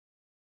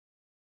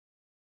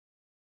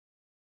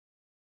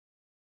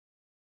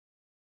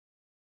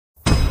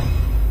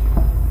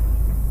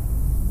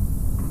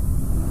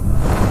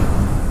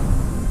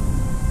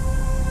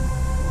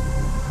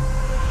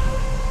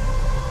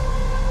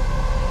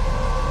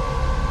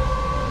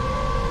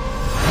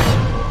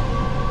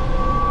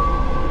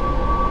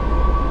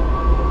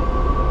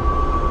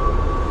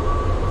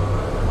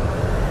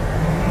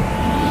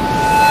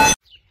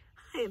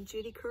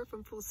Judy Kerr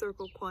from Full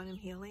Circle Quantum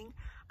Healing.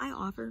 I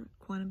offer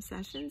quantum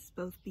sessions,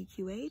 both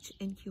BQH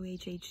and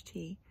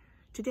QHHT.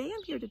 Today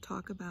I'm here to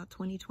talk about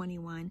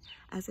 2021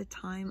 as a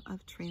time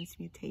of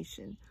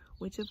transmutation,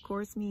 which of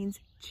course means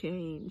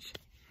change.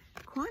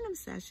 Quantum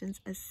sessions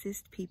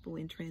assist people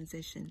in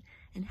transition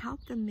and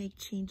help them make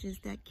changes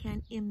that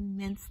can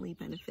immensely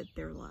benefit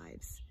their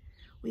lives.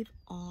 We've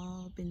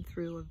all been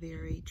through a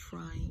very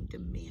trying,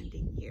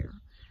 demanding year.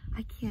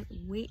 I can't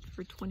wait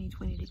for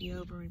 2020 to be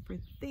over and for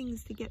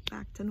things to get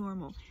back to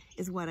normal,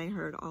 is what I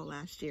heard all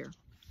last year.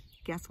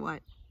 Guess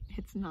what?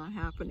 It's not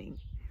happening.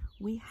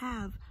 We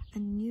have a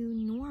new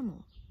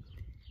normal.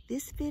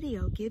 This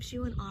video gives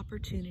you an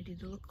opportunity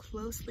to look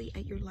closely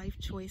at your life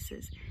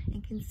choices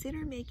and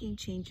consider making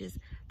changes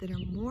that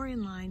are more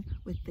in line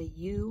with the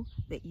you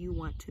that you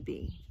want to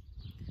be.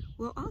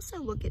 We'll also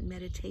look at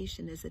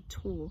meditation as a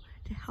tool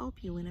to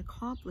help you in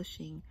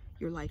accomplishing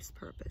your life's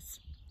purpose.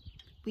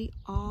 We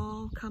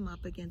all come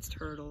up against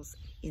hurdles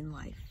in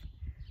life.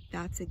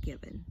 That's a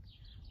given.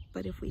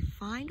 But if we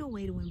find a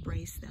way to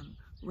embrace them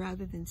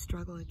rather than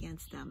struggle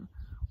against them,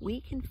 we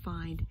can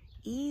find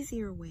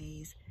easier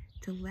ways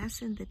to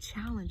lessen the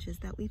challenges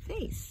that we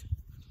face.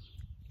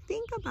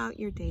 Think about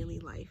your daily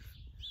life.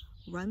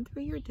 Run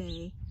through your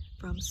day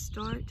from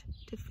start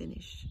to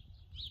finish.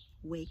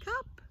 Wake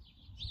up.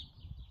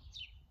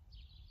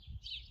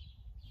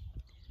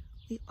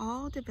 We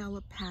all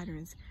develop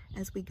patterns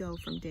as we go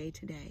from day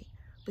to day,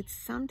 but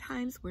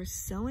sometimes we're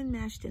so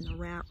enmeshed in the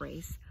rat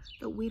race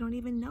that we don't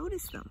even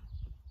notice them.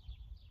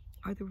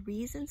 Are the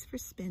reasons for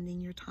spending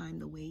your time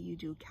the way you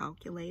do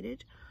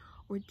calculated,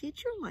 or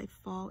did your life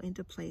fall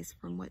into place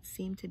from what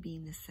seemed to be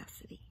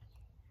necessity?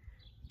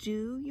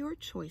 Do your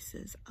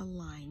choices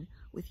align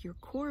with your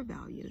core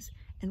values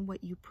and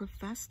what you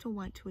profess to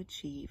want to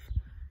achieve?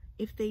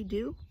 If they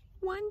do,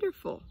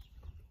 wonderful.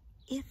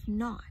 If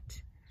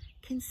not,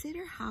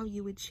 consider how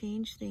you would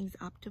change things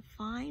up to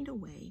find a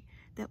way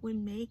that would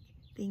make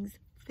things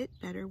fit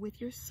better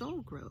with your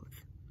soul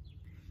growth.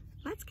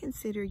 Let's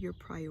consider your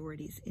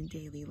priorities in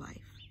daily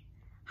life.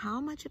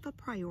 How much of a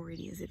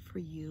priority is it for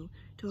you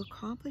to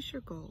accomplish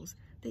your goals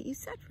that you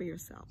set for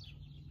yourself?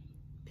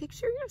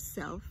 Picture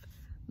yourself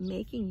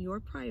making your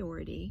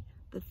priority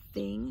the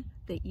thing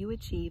that you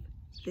achieve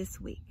this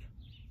week.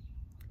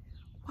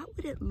 What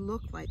would it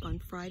look like on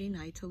Friday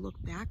night to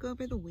look back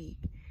over the week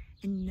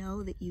and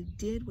know that you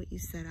did what you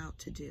set out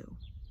to do?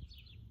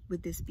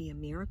 Would this be a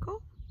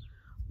miracle?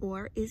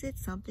 Or is it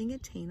something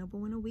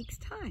attainable in a week's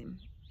time?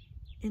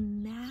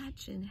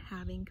 Imagine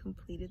having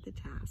completed the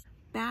task,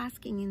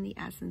 basking in the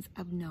essence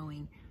of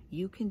knowing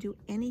you can do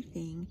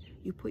anything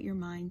you put your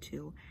mind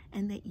to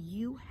and that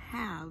you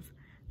have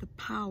the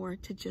power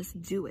to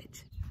just do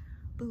it.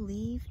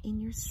 Believe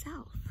in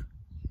yourself.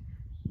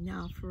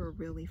 Now for a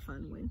really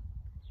fun one.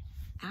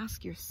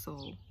 Ask your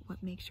soul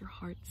what makes your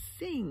heart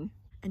sing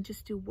and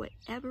just do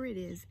whatever it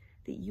is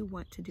that you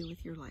want to do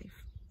with your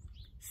life.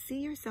 See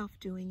yourself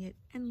doing it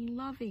and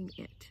loving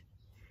it.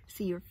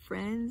 See your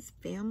friends,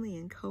 family,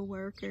 and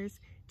coworkers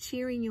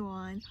cheering you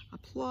on,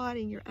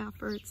 applauding your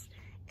efforts,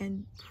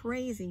 and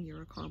praising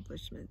your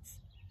accomplishments.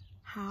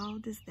 How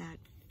does that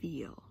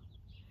feel?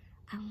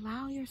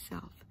 Allow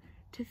yourself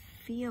to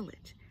feel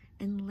it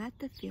and let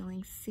the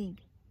feeling sink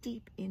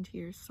deep into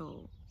your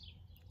soul.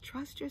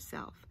 Trust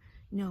yourself,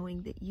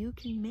 knowing that you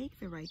can make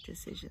the right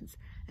decisions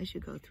as you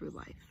go through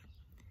life.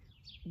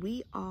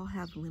 We all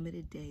have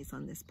limited days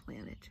on this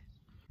planet.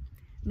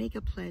 Make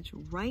a pledge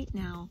right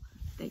now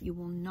that you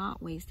will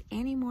not waste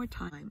any more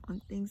time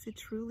on things that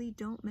truly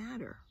don't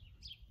matter.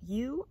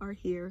 You are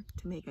here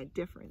to make a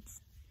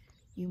difference.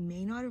 You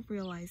may not have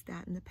realized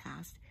that in the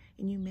past,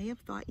 and you may have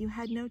thought you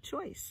had no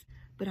choice,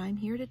 but I'm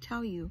here to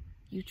tell you,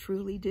 you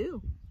truly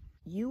do.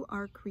 You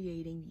are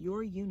creating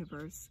your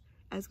universe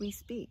as we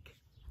speak.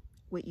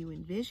 What you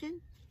envision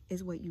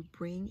is what you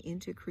bring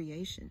into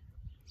creation.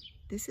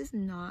 This is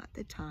not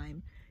the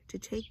time to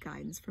take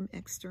guidance from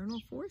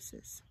external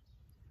forces.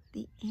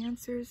 The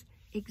answers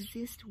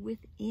exist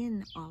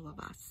within all of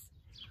us.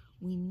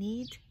 We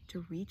need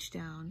to reach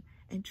down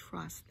and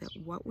trust that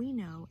what we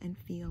know and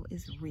feel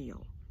is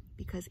real,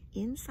 because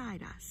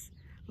inside us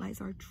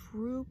lies our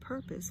true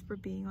purpose for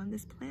being on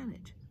this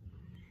planet.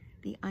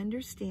 The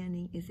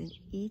understanding is in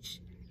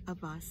each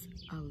of us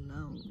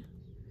alone.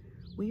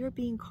 We are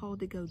being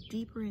called to go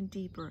deeper and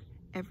deeper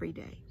every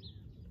day.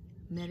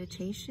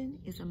 Meditation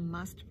is a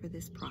must for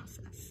this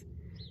process.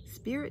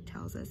 Spirit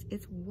tells us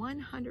it's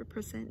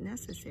 100%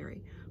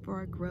 necessary for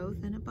our growth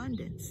and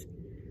abundance.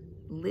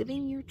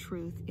 Living your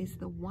truth is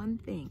the one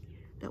thing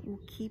that will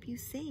keep you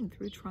sane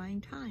through trying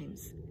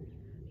times.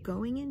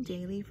 Going in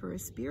daily for a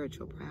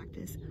spiritual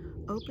practice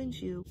opens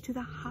you to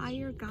the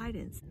higher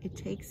guidance. It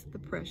takes the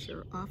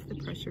pressure off the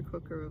pressure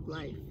cooker of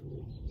life.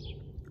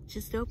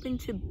 Just open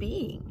to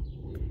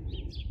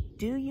being.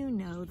 Do you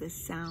know the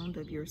sound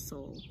of your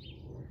soul?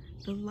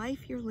 The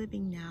life you're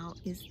living now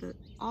is the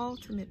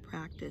ultimate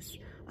practice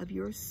of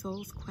your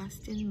soul's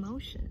quest in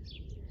motion.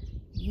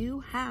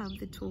 You have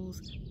the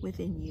tools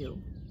within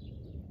you.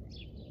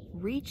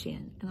 Reach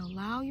in and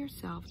allow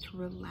yourself to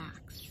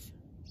relax.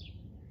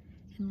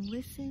 and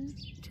listen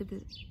to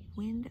the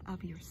wind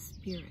of your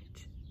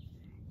spirit.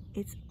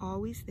 It's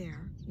always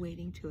there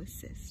waiting to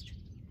assist.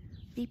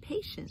 Be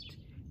patient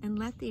and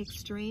let the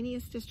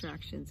extraneous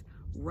distractions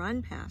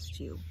run past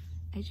you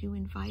as you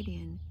invite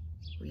in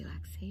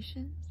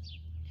relaxation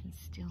and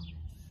stillness.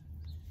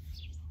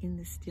 In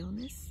the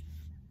stillness,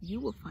 you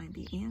will find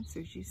the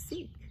answers you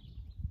seek.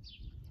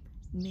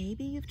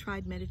 Maybe you've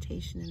tried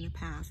meditation in the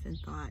past and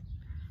thought,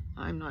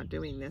 I'm not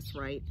doing this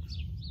right.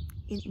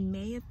 It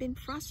may have been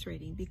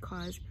frustrating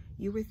because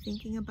you were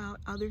thinking about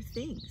other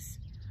things.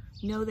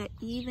 Know that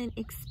even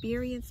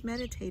experienced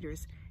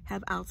meditators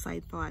have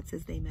outside thoughts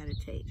as they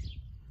meditate.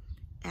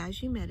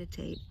 As you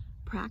meditate,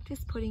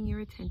 practice putting your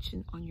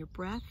attention on your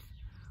breath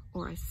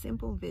or a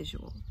simple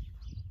visual.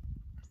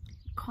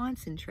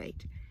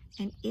 Concentrate,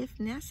 and if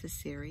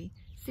necessary,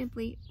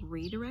 simply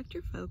redirect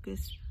your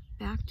focus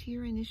back to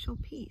your initial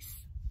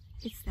piece.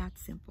 It's that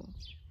simple.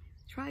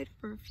 Try it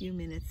for a few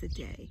minutes a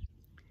day.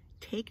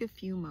 Take a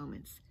few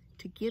moments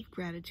to give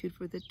gratitude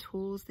for the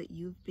tools that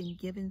you've been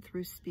given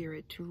through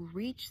Spirit to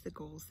reach the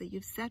goals that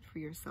you've set for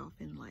yourself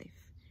in life.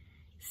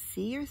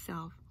 See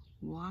yourself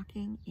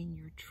walking in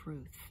your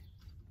truth.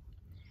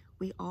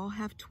 We all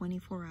have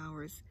 24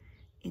 hours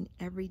in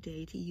every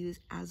day to use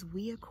as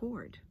we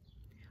accord.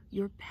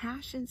 Your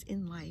passions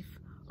in life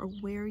are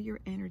where your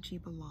energy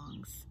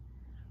belongs.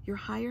 Your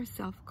higher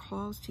self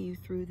calls to you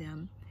through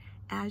them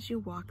as you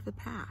walk the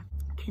path.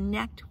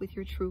 Connect with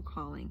your true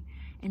calling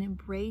and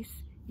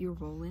embrace your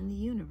role in the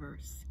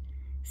universe.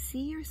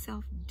 See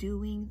yourself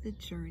doing the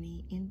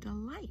journey in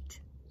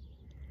delight.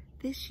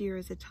 This year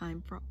is a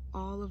time for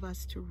all of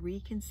us to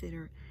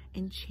reconsider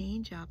and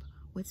change up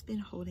what's been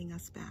holding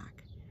us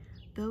back.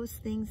 Those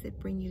things that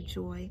bring you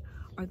joy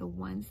are the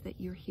ones that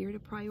you're here to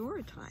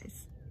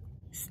prioritize.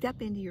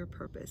 Step into your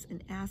purpose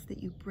and ask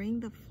that you bring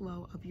the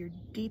flow of your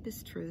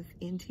deepest truth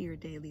into your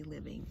daily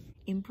living.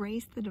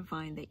 Embrace the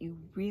divine that you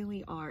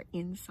really are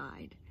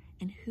inside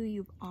and who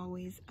you've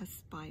always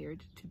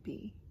aspired to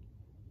be.